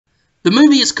The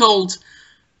movie is called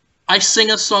I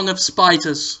Sing a Song of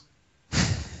Spiders.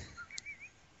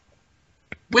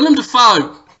 Willem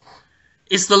Dafoe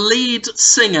is the lead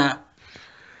singer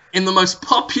in the most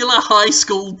popular high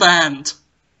school band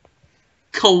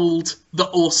called The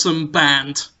Awesome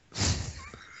Band.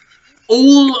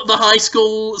 All the high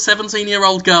school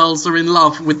 17-year-old girls are in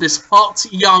love with this hot,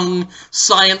 young,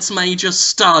 science major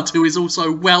stud who is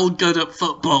also well good at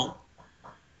football.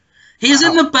 He is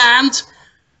in the band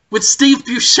with Steve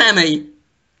Buscemi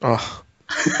Oh.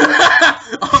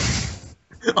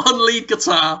 on lead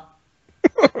guitar.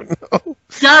 Oh, no.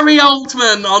 Gary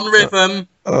Oldman on rhythm.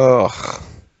 Oh.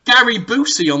 Gary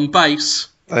Busey on bass.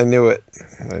 I knew it.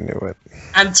 I knew it.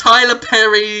 And Tyler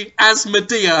Perry as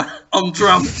Medea on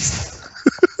drums.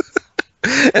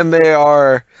 And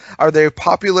are they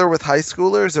popular with high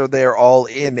schoolers, or they're all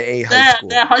in a high school?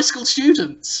 They're high school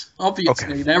students,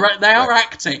 obviously. Okay. They are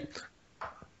acting.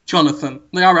 Jonathan,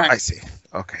 they are acting. I see.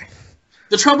 Okay.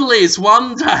 The trouble is,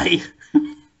 one day,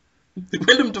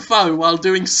 Willem Dafoe, while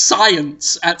doing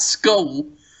science at school,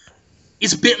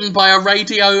 is bitten by a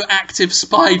radioactive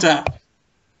spider.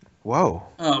 Whoa.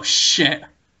 Oh, shit.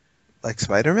 Like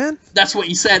Spider-Man? That's what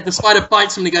he said. The spider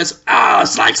bites him and he goes, "Ah,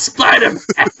 it's like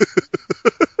Spider-Man."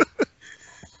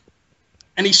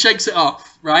 And he shakes it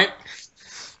off, right?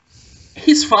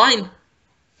 He's fine,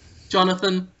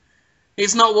 Jonathan.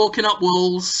 He's not walking up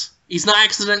walls. He's not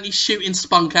accidentally shooting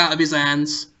spunk out of his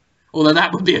hands. Although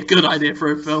that would be a good idea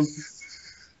for a film.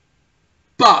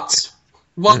 But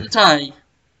one day,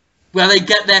 where they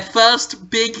get their first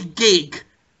big gig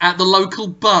at the local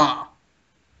bar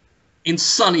in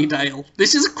Sunnydale.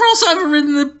 This is a crossover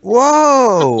in the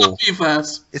Whoa!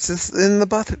 Buffyverse. It's in the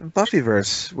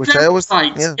Buffyverse, which Very I always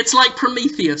right. yeah. It's like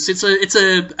Prometheus. It's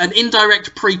an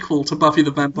indirect prequel to Buffy the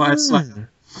Vampire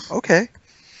Slayer. Okay.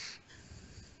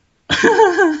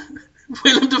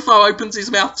 Willem Dafoe opens his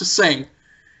mouth to sing.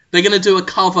 They're going to do a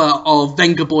cover of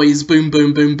Venga Boy's Boom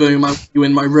Boom Boom Boom, I Want You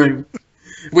in My Room,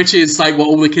 which is like what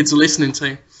all the kids are listening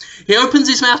to. He opens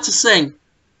his mouth to sing,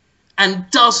 and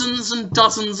dozens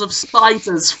of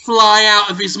spiders fly out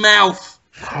of his mouth.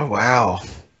 Oh, wow.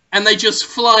 And they just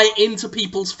fly into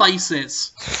people's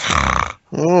faces.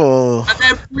 Oh. And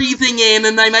they're breathing in,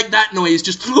 and they make that noise,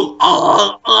 just...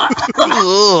 Oh,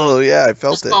 yeah, I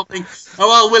felt it. Oh,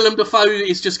 well, Willem Dafoe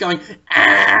is just going...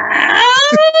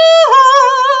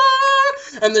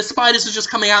 And the spiders are just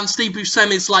coming out, and Steve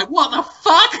Buscemi's like, "What the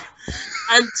fuck?"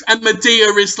 And Medea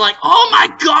is like, "Oh my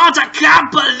god, I can't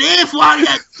believe what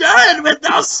you're doing with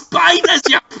those spiders,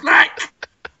 you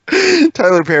prick!"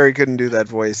 Tyler Perry couldn't do that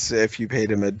voice if you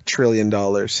paid him $1 trillion.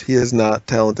 He is not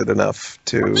talented enough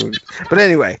to... But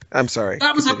anyway, I'm sorry.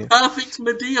 That was a perfect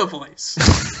Medea voice.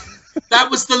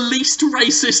 That was the least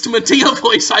racist Medea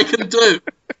voice I can do.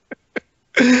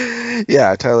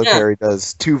 Yeah, Tyler Perry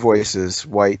does two voices,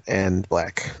 white and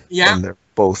black. Yeah. And they're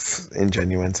both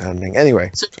ingenuine sounding.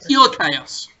 Anyway. So pure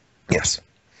chaos. Yes.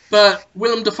 But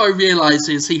Willem Dafoe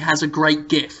realises he has a great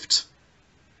gift.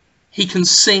 He can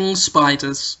sing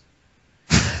spiders.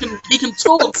 He can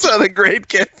talk. That's not a great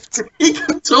gift. He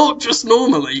can talk just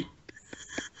normally.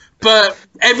 But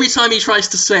every time he tries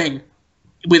to sing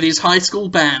with his high school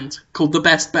band called The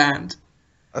Best Band.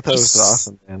 I thought it was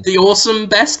awesome, man. The Awesome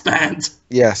Best Band.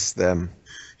 Yes, them.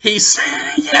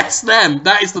 Yes, them.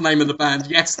 That is the name of the band.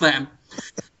 Yes, them.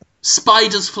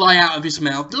 Spiders fly out of his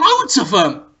mouth. Loads of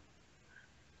them.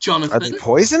 Jonathan. Are they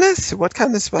poisonous? What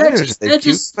kind of spiders? Are they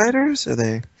cute spiders? Are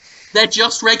they... They're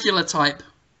just regular type.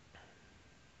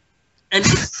 And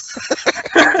Gary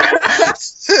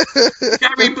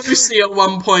Busey at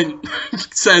one point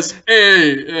says,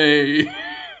 Hey.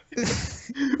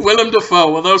 Willem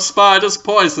Dafoe, are those spiders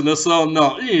poisonous or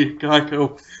not?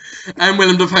 Cool. And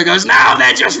Willem Dafoe goes, "No,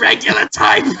 they're just regular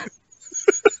type."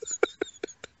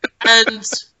 And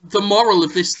the moral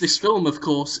of this film, of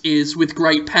course, is with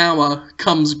great power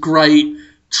comes great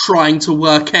trying to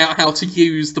work out how to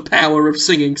use the power of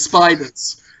singing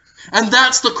spiders. And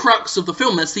that's the crux of the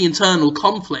film. That's the internal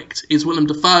conflict, is Willem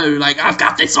Dafoe like, "I've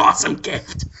got this awesome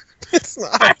gift. It's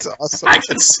not awesome. I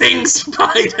can sing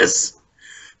spiders,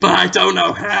 but I don't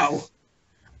know how.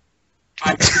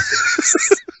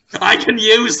 I can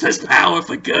use this power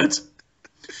for good."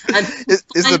 And is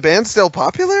the band still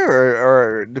popular,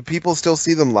 or do people still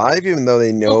see them live, even though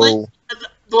they know...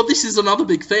 Well, this is another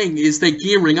big thing, is they're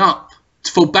gearing up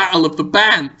for Battle of the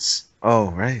Bands.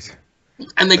 Oh, right.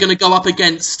 And they're going to go up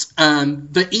against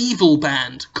the evil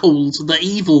band, called The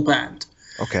Evil Band.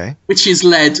 Okay. Which is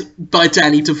led by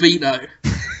Danny DeVito.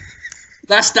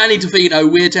 That's Danny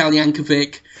DeVito, Weird Al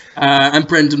Yankovic, and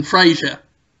Brendan Fraser.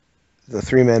 The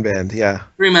three-man band, yeah.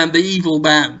 Three-man, The Evil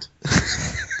Band.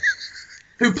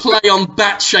 who play on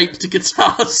bat-shaped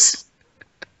guitars.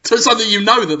 So that you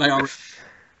know that they are.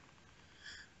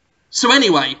 So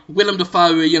anyway, Willem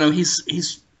Dafoe, you know, he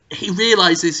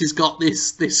realises he's got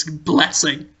this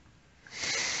blessing.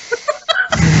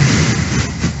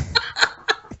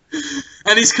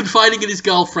 And he's confiding in his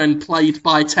girlfriend, played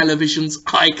by television's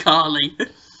iCarly.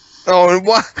 Oh, and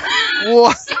what?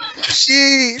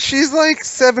 She's like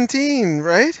 17,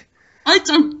 right? I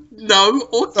don't know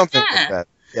or Something care. like that.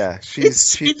 Yeah,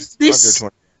 she's this,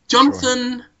 under 20.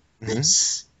 Jonathan, Sure.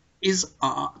 this is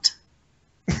art.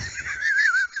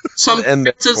 Some And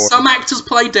actors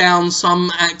play down,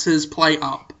 some actors play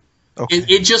up. Okay.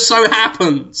 It just so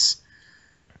happens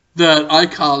that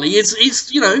iCarly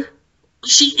is, you know,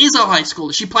 she is a high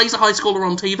schooler. She plays a high schooler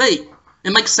on TV.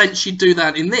 It makes sense she'd do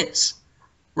that in this,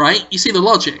 right? You see the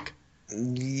logic?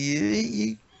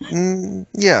 Yeah.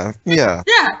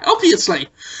 Yeah, obviously.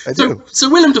 I do. So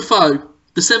Willem Dafoe,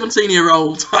 the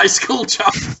 17-year-old high school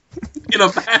chap in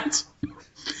a band.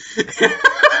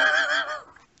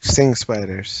 Sing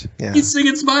spiders. Yeah. He's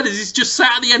singing spiders. He's just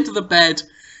sat at the end of the bed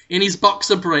in his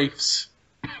boxer briefs.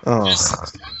 Oh.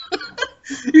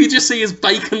 You just see his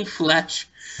bacon flesh.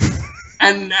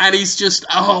 And he's just,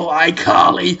 oh,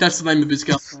 iCarly. That's the name of his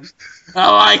girlfriend.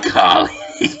 Oh,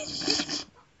 iCarly.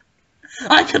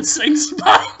 I can sing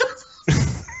spiders.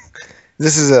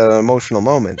 This is an emotional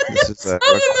moment. This is a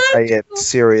quiet,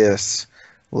 serious,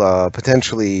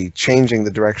 potentially changing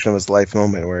the direction of his life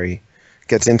moment where he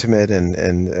gets intimate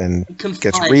and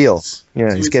gets real.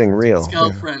 Yeah, he's getting real. His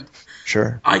girlfriend. Yeah.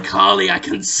 Sure. iCarly, I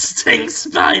can sting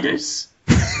spiders.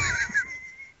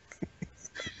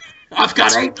 I've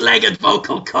got 8-legged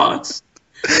vocal cords.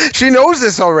 She knows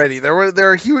this already.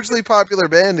 They're a hugely popular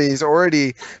band, and he's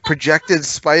already projected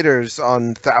spiders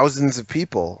on thousands of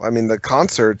people. I mean, the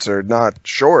concerts are not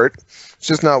short. It's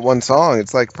just not one song.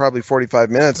 It's like probably 45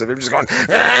 minutes of him just going,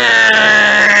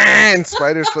 and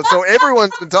spiders. So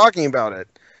everyone's been talking about it.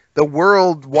 The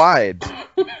worldwide.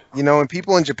 You know, and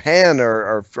people in Japan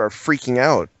are freaking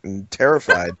out and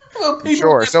terrified.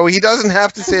 Sure. So he doesn't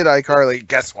have to say to iCarly,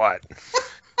 guess what?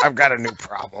 I've got a new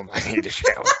problem I need to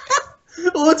share with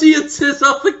you. Audience is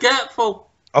so forgetful.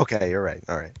 Okay, you're right.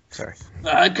 All right. Sorry.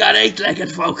 I've got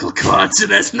 8-legged vocal cords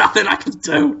and there's nothing I can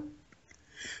do.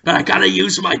 But I gotta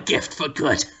use my gift for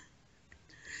good.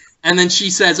 And then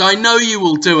she says, I know you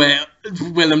will do it,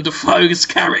 Willem Dafoe's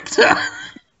character.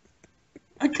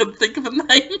 I couldn't think of a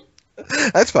name.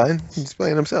 That's fine. He's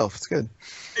playing himself. It's good.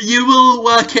 You will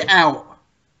work it out.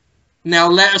 Now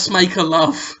let us make a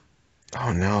love.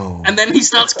 Oh no! And then he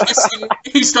starts kissing.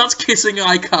 He starts kissing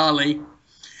iCarly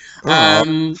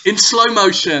in slow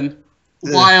motion,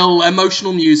 while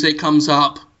emotional music comes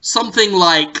up. Something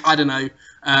like, I don't know.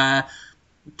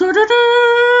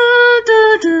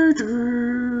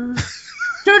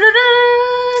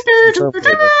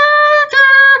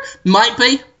 Might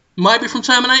be from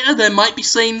Terminator. There might be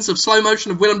scenes of slow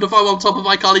motion of Willem Dafoe on top of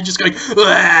iCarly just going.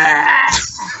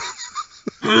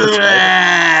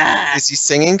 Is he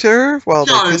singing to her? Well,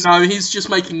 no, he's just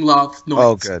making love noise.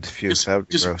 Oh, good. Phew, that would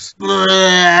be gross.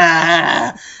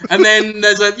 And then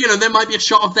there might be a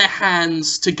shot of their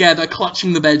hands together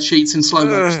clutching the bed sheets in slow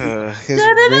motion. His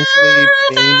wrinkly,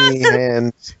 veiny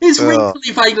hands. His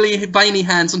wrinkly, veiny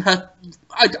hands, and her,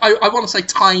 I want to say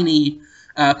tiny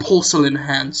porcelain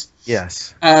hands.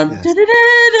 Yes. And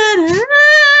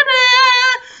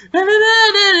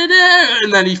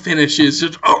then he finishes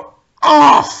just, oh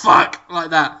fuck, like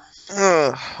that.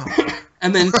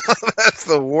 And then that's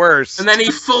the worst. And then he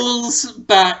falls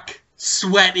back,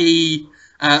 sweaty,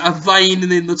 a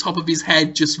vein in the top of his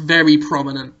head just very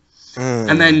prominent.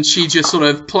 And then she just sort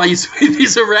of plays with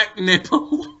his erect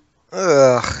nipple.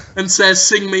 And says,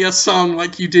 sing me a song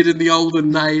like you did in the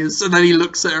olden days. And then he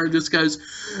looks at her and just goes,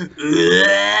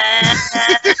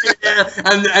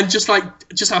 and just how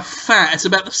fat, it's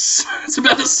about the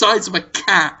size of a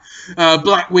cat.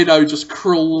 Black Widow just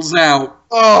crawls out.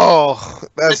 Oh,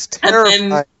 that's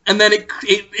terrifying. And then it's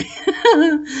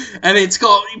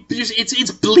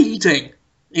bleeding.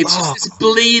 It's just this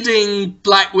bleeding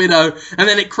Black Widow, and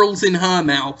then it crawls in her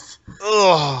mouth.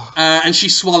 And she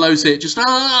swallows it, just like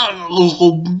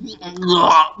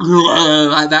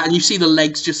that, and you see the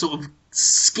legs just sort of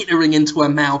skittering into her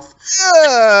mouth.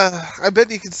 I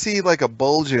bet you could see like a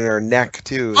bulge in her neck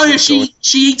too. Oh yeah, she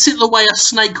eats it the way a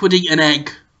snake would eat an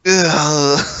egg.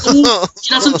 She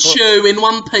doesn't chew in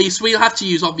one piece. We'll have to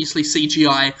use obviously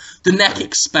CGI. The neck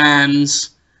expands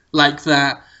like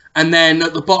that. And then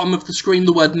at the bottom of the screen,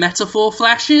 the word metaphor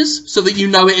flashes, so that you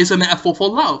know it is a metaphor for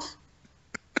love.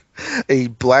 A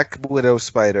black widow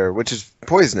spider, which is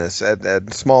poisonous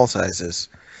at small sizes.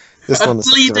 This one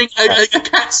is bleeding, a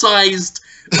cat-sized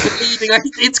bleeding.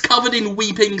 It's covered in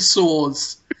weeping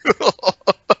sores.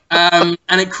 And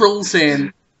it crawls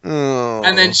in. Oh.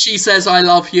 And then she says, "I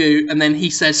love you," and then he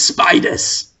says,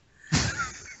 "Spiders."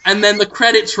 And then the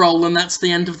credits roll, and that's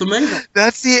the end of the movie.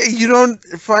 You don't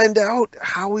find out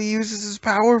how he uses his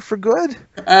power for good?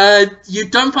 You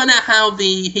don't find out how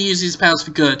he uses his powers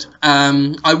for good.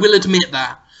 I will admit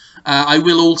that. I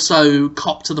will also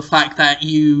cop to the fact that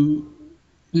you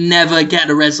never get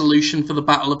a resolution for the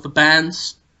Battle of the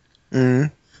Bands. Nor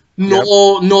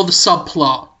the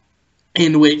subplot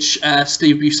in which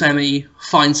Steve Buscemi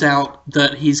finds out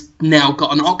that he's now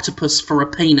got an octopus for a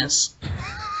penis.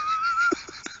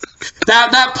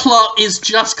 That plot is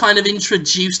just kind of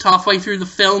introduced halfway through the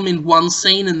film in one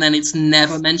scene, and then it's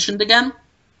never mentioned again.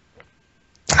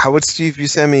 How would Steve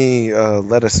Buscemi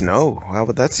let us know? How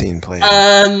would that scene play?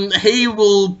 He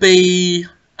will be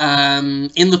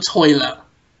in the toilet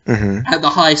at the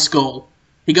high school.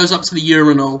 He goes up to the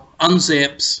urinal,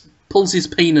 unzips, pulls his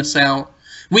penis out.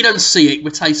 We don't see it,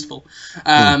 we're tasteful.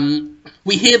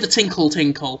 We hear the tinkle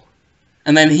tinkle,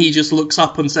 and then he just looks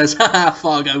up and says, "Haha,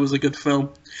 Fargo was a good film."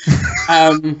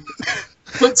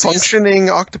 Functioning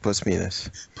octopus penis.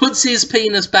 Puts his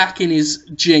penis back in his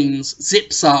jeans,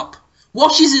 zips up,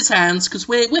 washes his hands, because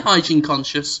we're hygiene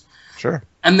conscious. Sure.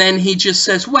 And then he just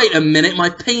says, "Wait a minute, my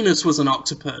penis was an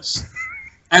octopus."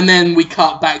 And then we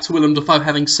cut back to Willem Dafoe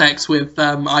having sex with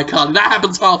iCarly. That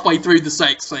happens halfway through the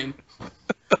sex scene.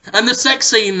 And the sex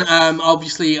scene,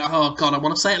 obviously, oh god, I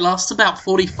want to say it lasts about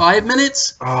 45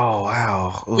 minutes. Oh,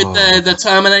 wow. With the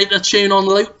Terminator tune on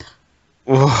loop.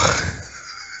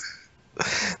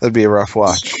 That'd be a rough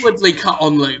watch. Awkwardly cut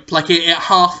on loop. Like, it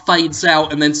half fades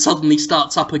out and then suddenly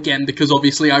starts up again, because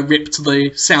obviously I ripped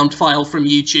the sound file from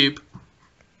YouTube.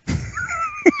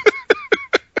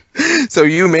 So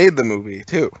you made the movie,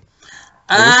 too.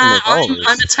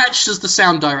 I'm attached as the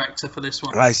sound director for this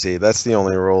one. I see. That's the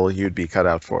only role you'd be cut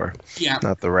out for. Yeah.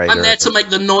 Not the writer. I'm there to make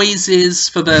the noises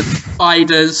for the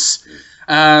spiders.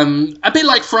 A bit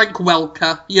like Frank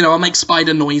Welker. You know, I make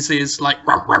spider noises like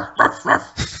ruff, ruff, ruff,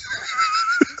 ruff.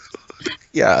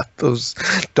 Yeah, those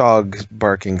dog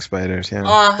barking spiders,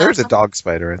 yeah. There's a dog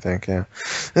spider, I think,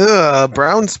 yeah.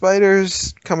 Brown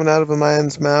spiders coming out of a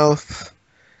man's mouth,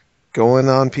 going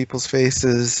on people's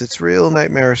faces. It's real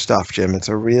nightmare stuff, Jim. It's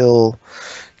a real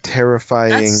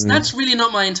terrifying... That's really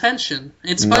not my intention.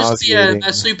 It's supposed to be a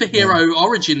superhero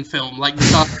origin film, like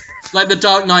the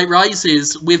Dark Knight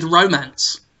Rises with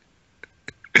romance.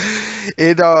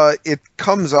 It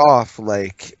comes off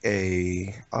like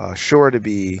a sure to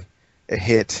be a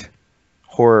hit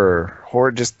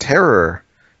horror, just terror.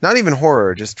 Not even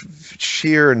horror, just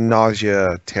sheer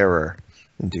nausea, terror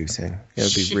inducing.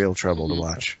 It'd be real trouble to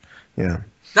watch. Yeah.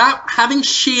 That having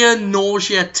sheer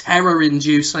nausea, terror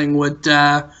inducing wouldn't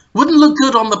look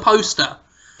good on the poster.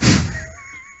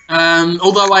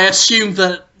 Although I assume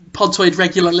that Podtoid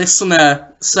regular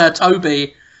listener Sir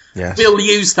Toby will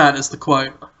use that as the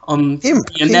quote on the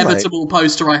inevitable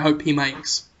poster I hope he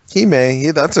makes. He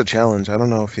may. That's a challenge. I don't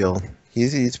know if he'll.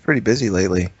 He's pretty busy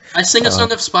lately. I sing a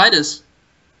song of spiders.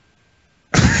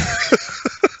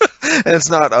 And it's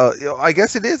not. I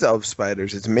guess it is of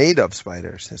spiders. It's made of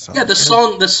spiders. Yeah, the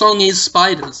song is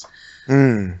spiders.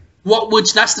 Mm.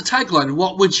 That's the tagline.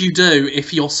 What would you do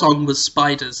if your song was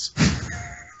spiders?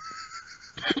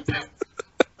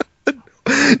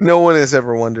 No one has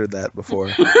ever wondered that before.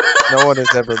 No one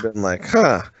has ever been like,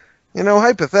 huh,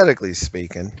 hypothetically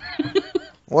speaking,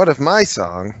 what if my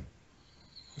song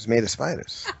was made of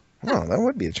spiders? Oh, that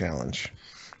would be a challenge.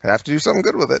 I'd have to do something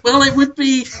good with it. Well, it would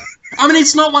be... I mean,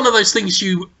 it's not one of those things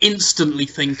you instantly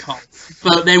think of.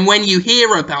 But then when you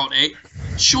hear about it,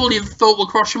 surely the thought will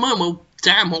cross your mind, well,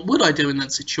 damn, what would I do in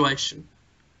that situation?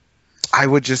 I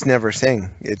would just never sing.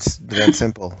 It's that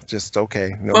simple. Just,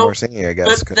 okay, more singing, I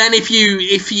guess. But then if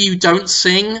you don't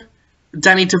sing,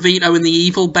 Danny DeVito and the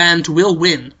Evil Band will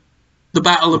win the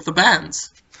Battle of the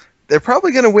Bands. They're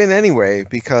probably going to win anyway,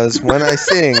 because when I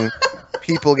sing,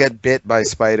 people get bit by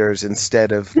spiders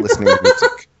instead of listening to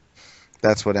music.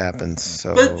 That's what happens.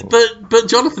 So. But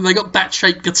Jonathan, they got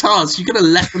bat-shaped guitars. You're going to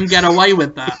let them get away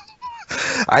with that.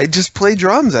 I just play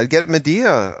drums. I'd get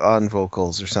Medea on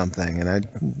vocals or something, and I'd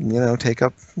take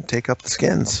up the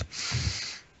skins.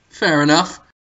 Fair enough.